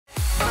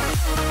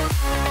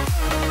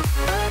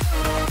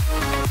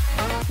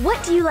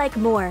What do you like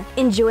more,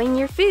 enjoying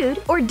your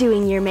food or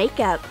doing your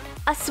makeup?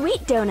 A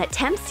sweet donut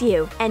tempts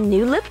you, and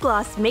new lip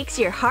gloss makes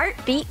your heart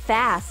beat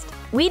fast.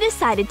 We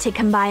decided to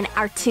combine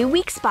our 2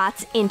 weak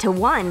spots into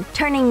one,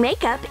 turning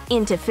makeup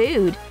into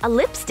food. A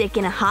lipstick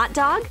in a hot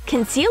dog,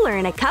 concealer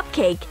in a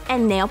cupcake,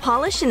 and nail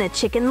polish in a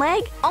chicken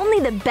leg?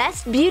 Only the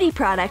best beauty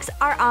products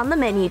are on the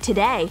menu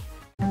today.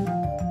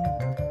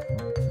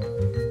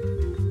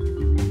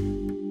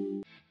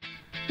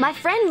 My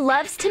friend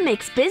loves to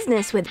mix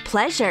business with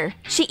pleasure.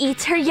 She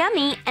eats her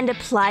yummy and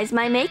applies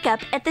my makeup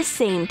at the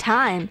same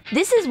time.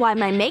 This is why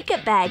my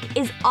makeup bag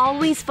is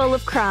always full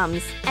of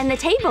crumbs, and the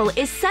table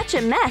is such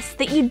a mess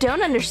that you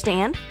don't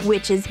understand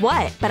which is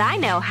what. But I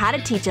know how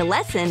to teach a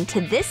lesson to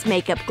this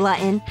makeup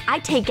glutton. I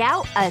take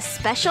out a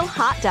special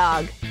hot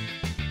dog.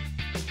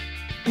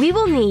 We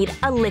will need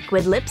a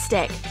liquid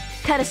lipstick.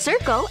 Cut a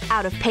circle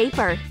out of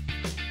paper.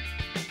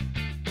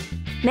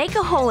 Make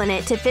a hole in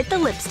it to fit the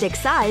lipstick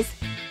size,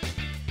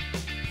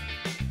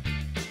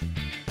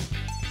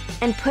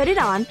 and put it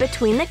on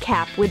between the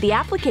cap with the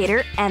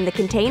applicator and the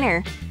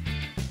container.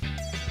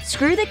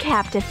 Screw the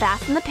cap to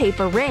fasten the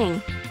paper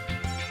ring.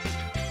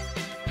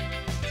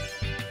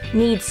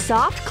 Need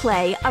soft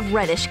clay of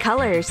reddish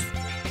colors.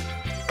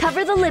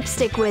 Cover the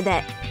lipstick with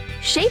it.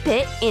 Shape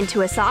it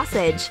into a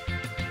sausage.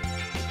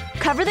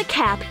 Cover the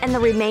cap and the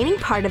remaining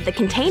part of the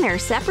container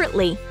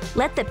separately.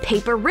 Let the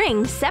paper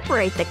ring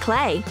separate the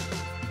clay.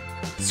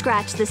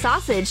 Scratch the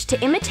sausage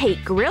to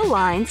imitate grill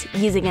lines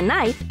using a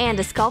knife and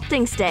a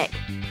sculpting stick.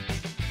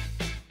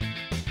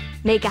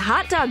 Make a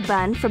hot dog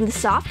bun from the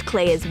soft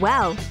clay as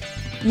well.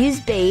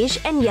 Use beige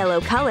and yellow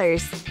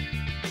colors.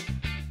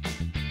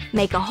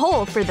 Make a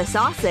hole for the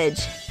sausage.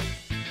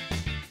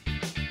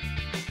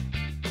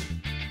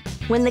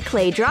 When the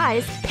clay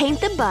dries,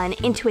 paint the bun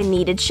into a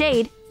kneaded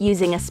shade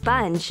using a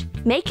sponge.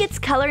 Make its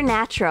color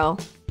natural.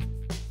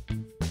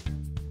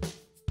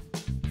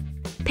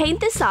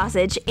 Paint the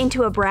sausage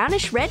into a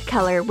brownish red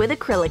color with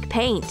acrylic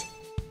paint.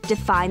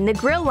 Define the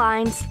grill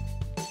lines.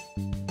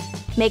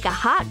 Make a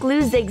hot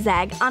glue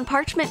zigzag on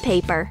parchment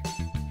paper.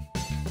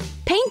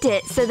 Paint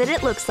it so that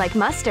it looks like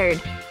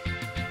mustard.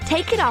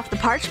 Take it off the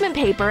parchment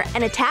paper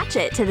and attach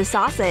it to the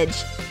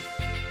sausage.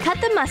 Cut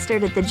the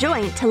mustard at the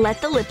joint to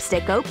let the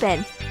lipstick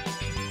open.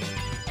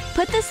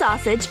 Put the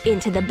sausage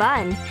into the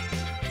bun.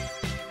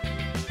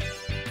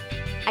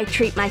 I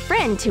treat my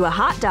friend to a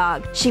hot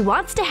dog. She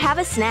wants to have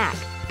a snack,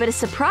 but a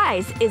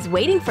surprise is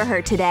waiting for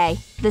her today.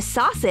 The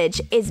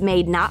sausage is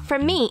made not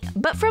from meat,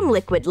 but from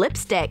liquid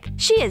lipstick.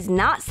 She is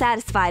not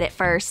satisfied at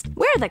first.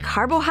 Where are the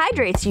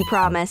carbohydrates you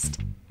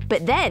promised?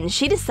 But then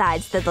she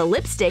decides that the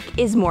lipstick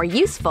is more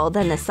useful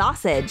than the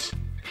sausage.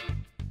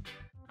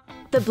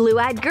 The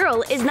blue-eyed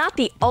girl is not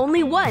the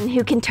only one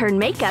who can turn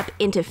makeup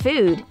into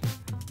food.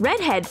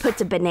 Redhead puts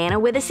a banana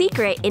with a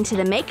secret into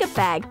the makeup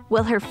bag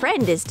while her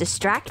friend is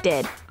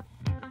distracted.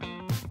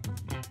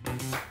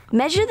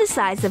 Measure the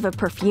size of a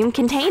perfume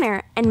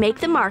container and make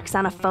the marks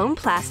on a foam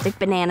plastic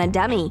banana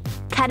dummy.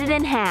 Cut it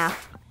in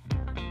half.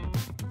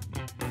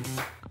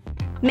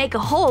 Make a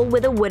hole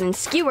with a wooden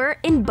skewer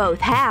in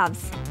both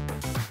halves.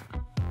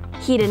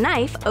 Heat a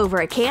knife over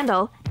a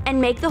candle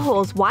and make the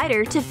holes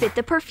wider to fit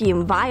the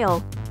perfume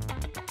vial.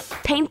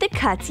 Paint the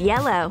cuts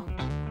yellow.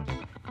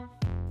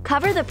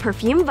 Cover the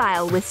perfume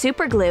vial with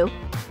superglue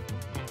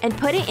and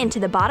put it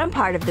into the bottom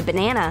part of the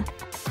banana.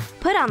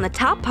 Put on the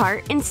top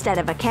part instead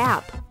of a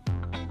cap.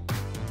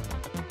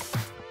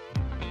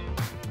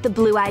 The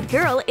blue-eyed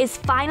girl is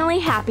finally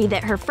happy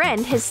that her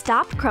friend has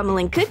stopped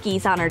crumbling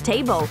cookies on her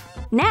table.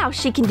 Now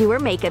she can do her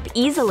makeup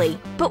easily.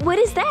 But what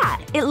is that?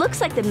 It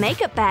looks like the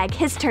makeup bag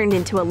has turned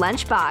into a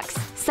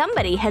lunchbox.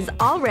 Somebody has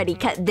already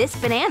cut this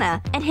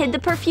banana and hid the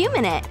perfume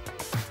in it.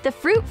 The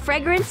fruit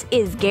fragrance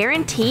is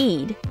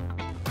guaranteed.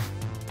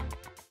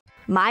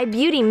 My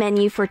beauty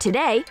menu for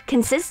today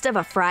consists of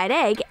a fried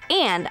egg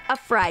and a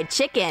fried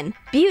chicken.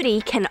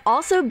 Beauty can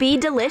also be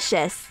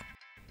delicious.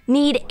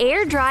 Need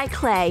air-dry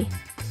clay.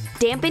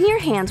 Dampen your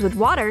hands with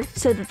water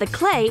so that the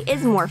clay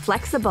is more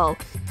flexible.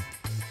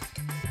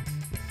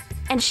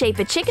 And shape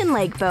a chicken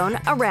leg bone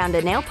around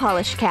a nail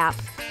polish cap.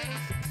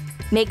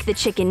 Make the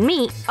chicken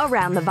meat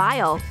around the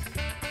vial.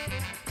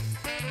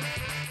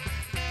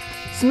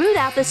 Smooth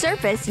out the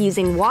surface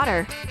using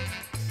water.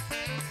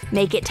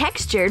 Make it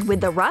textured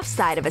with the rough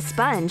side of a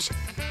sponge.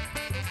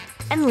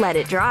 And let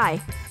it dry.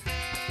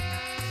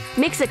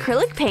 Mix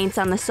acrylic paints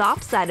on the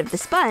soft side of the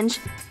sponge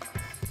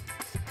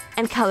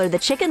and color the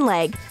chicken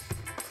leg.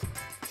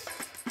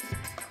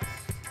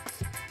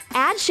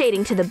 Add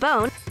shading to the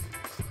bone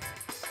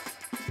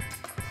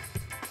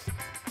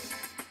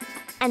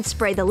and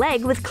spray the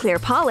leg with clear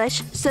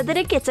polish so that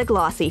it gets a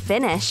glossy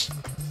finish.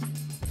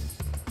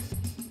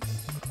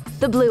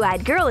 The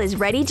blue-eyed girl is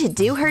ready to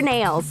do her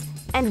nails,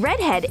 and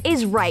Redhead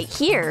is right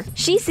here.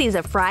 She sees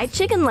a fried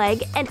chicken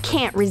leg and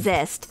can't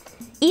resist.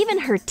 Even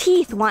her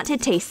teeth want to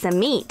taste some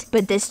meat,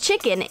 but this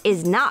chicken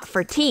is not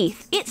for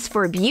teeth, it's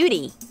for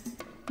beauty.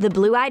 The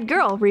blue-eyed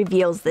girl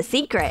reveals the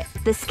secret.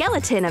 The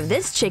skeleton of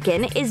this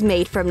chicken is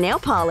made from nail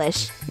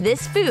polish.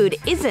 This food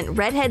isn't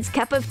Redhead's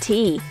cup of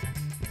tea.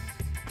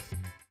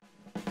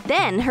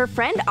 Then her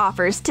friend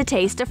offers to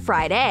taste a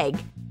fried egg.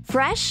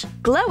 Fresh,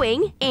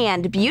 glowing,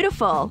 and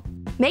beautiful.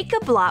 Make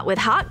a blot with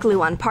hot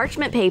glue on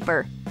parchment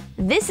paper.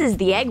 This is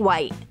the egg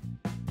white.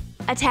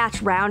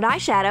 Attach round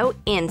eyeshadow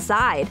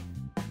inside.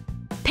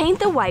 Paint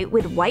the white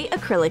with white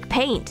acrylic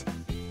paint.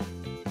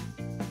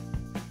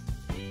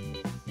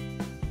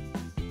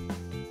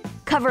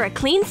 Cover a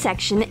clean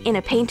section in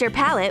a painter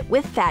palette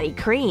with fatty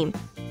cream.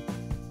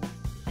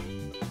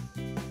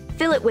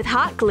 Fill it with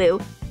hot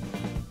glue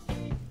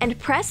and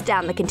press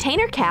down the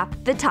container cap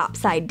the top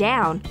side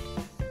down.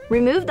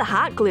 Remove the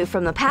hot glue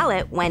from the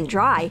palette when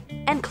dry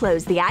and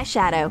close the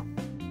eyeshadow.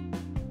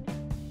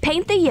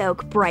 Paint the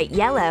yolk bright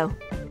yellow.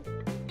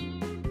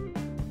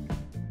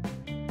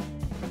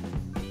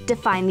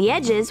 Define the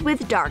edges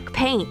with dark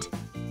paint.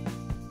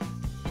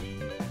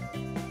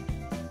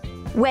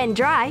 When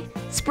dry,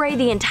 spray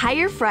the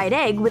entire fried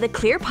egg with a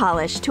clear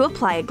polish to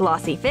apply a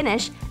glossy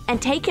finish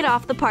and take it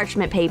off the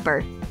parchment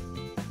paper.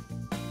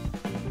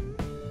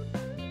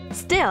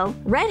 Still,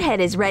 Redhead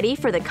is ready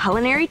for the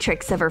culinary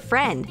tricks of her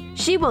friend.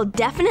 She will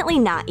definitely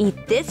not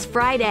eat this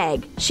fried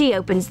egg. She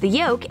opens the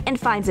yolk and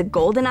finds a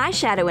golden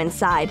eyeshadow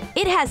inside.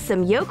 It has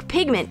some yolk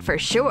pigment for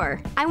sure.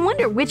 I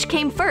wonder which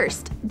came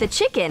first, the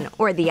chicken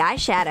or the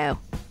eyeshadow.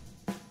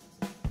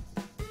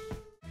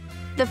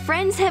 The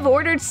friends have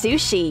ordered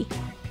sushi.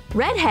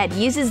 Redhead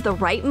uses the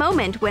right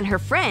moment when her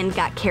friend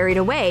got carried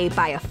away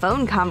by a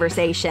phone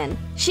conversation.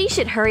 She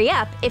should hurry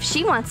up if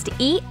she wants to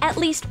eat at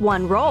least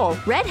one roll.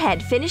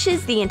 Redhead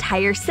finishes the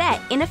entire set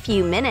in a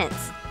few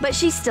minutes. But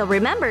she still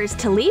remembers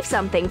to leave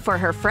something for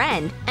her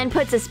friend and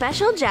puts a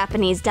special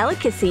Japanese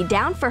delicacy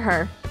down for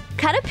her.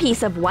 Cut a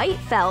piece of white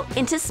felt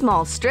into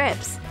small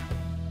strips.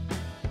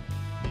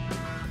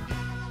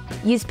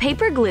 Use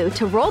paper glue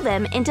to roll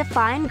them into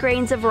fine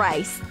grains of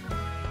rice.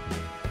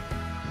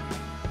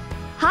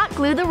 Hot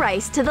glue the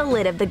rice to the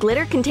lid of the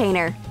glitter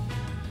container.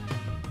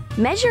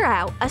 Measure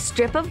out a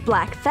strip of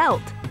black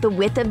felt. The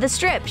width of the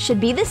strip should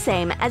be the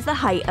same as the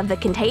height of the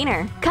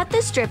container. Cut the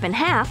strip in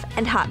half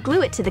and hot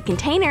glue it to the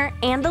container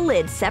and the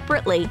lid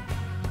separately.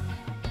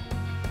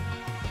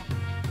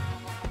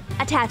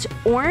 Attach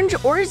orange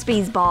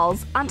Orbeez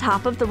balls on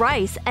top of the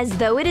rice as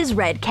though it is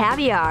red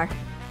caviar.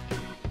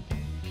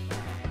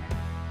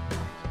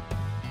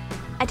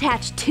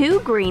 Attach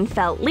 2 green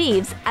felt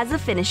leaves as a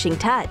finishing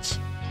touch.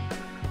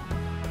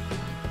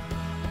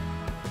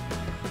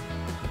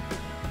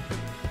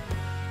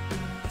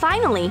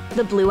 Finally,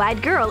 the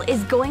blue-eyed girl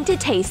is going to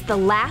taste the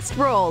last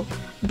roll.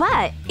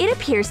 But it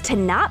appears to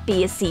not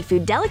be a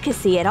seafood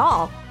delicacy at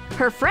all.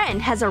 Her friend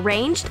has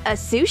arranged a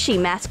sushi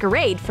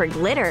masquerade for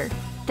glitter.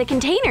 The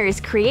container is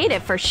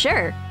creative for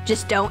sure,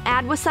 just don't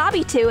add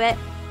wasabi to it.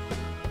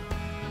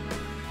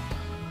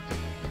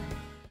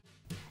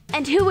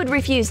 And who would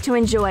refuse to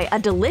enjoy a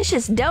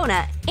delicious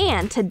donut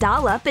and to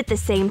doll up at the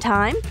same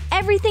time?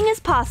 Everything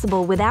is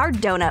possible with our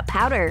donut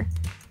powder.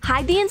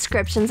 Hide the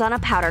inscriptions on a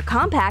powder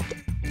compact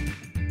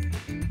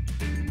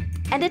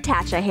and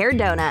attach a hair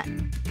donut.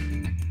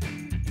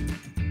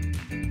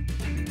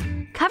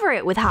 Cover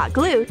it with hot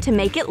glue to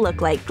make it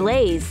look like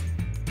glaze.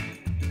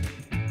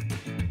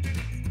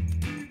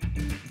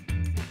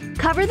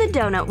 Cover the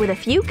donut with a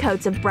few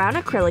coats of brown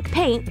acrylic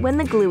paint when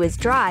the glue is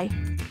dry.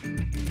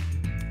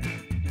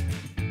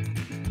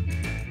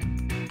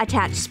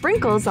 Attach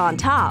sprinkles on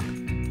top.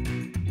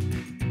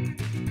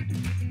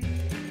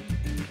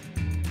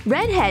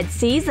 Redhead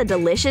sees a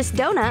delicious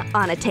donut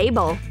on a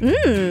table.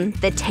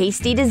 The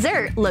tasty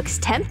dessert looks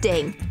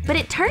tempting. But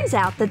it turns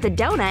out that the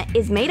donut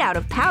is made out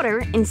of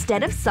powder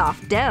instead of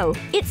soft dough.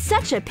 It's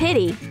such a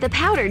pity. The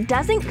powder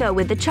doesn't go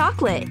with the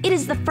chocolate. It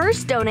is the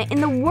first donut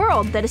in the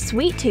world that a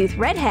sweet-tooth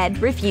redhead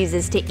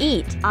refuses to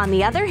eat. On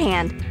the other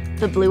hand,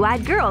 the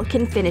blue-eyed girl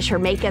can finish her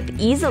makeup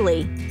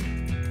easily.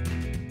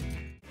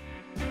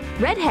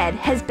 Redhead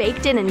has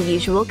baked an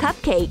unusual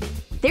cupcake.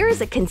 There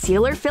is a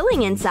concealer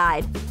filling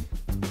inside.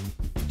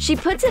 She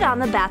puts it on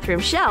the bathroom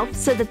shelf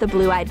so that the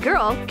blue-eyed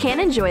girl can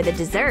enjoy the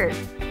dessert.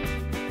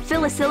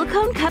 Fill a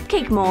silicone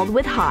cupcake mold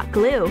with hot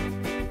glue.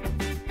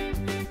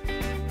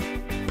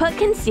 Put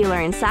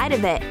concealer inside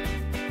of it.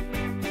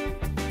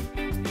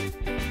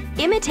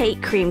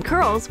 Imitate cream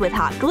curls with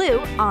hot glue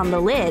on the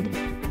lid.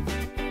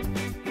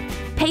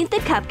 Paint the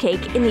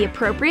cupcake in the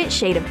appropriate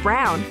shade of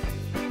brown.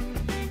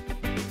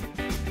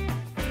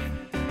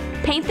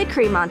 Paint the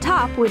cream on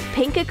top with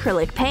pink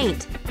acrylic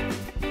paint.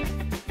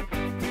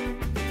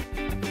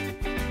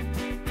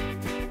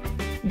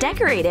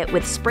 Decorate it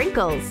with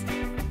sprinkles.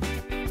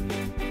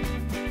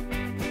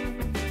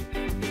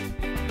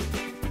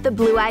 The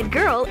blue-eyed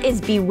girl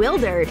is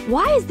bewildered.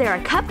 Why is there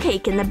a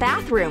cupcake in the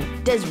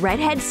bathroom? Does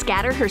Redhead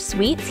scatter her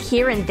sweets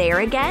here and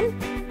there again?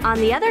 On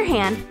the other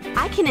hand,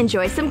 I can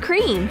enjoy some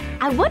cream.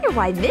 I wonder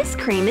why this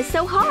cream is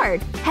so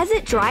hard. Has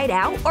it dried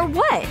out or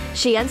what?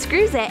 She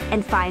unscrews it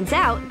and finds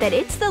out that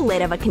it's the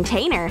lid of a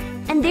container.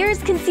 And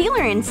there's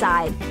concealer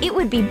inside. It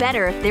would be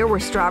better if there were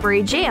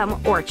strawberry jam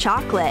or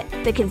chocolate.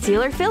 The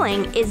concealer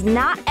filling is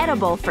not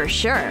edible for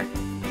sure.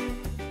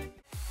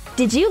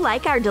 Did you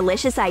like our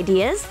delicious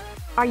ideas?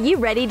 Are you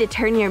ready to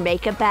turn your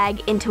makeup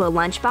bag into a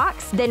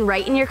lunchbox? Then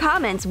write in your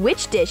comments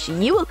which dish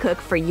you will cook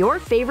for your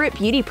favorite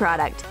beauty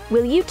product.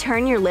 Will you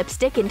turn your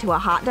lipstick into a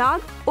hot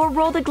dog? Or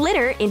roll the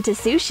glitter into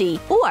sushi?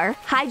 Or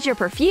hide your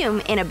perfume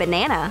in a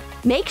banana?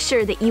 Make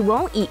sure that you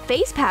won't eat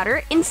face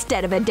powder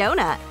instead of a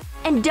donut.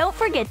 And don't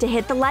forget to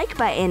hit the like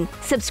button,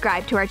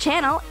 subscribe to our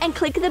channel, and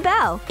click the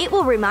bell. It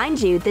will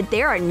remind you that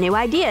there are new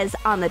ideas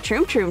on the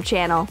Troom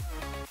channel.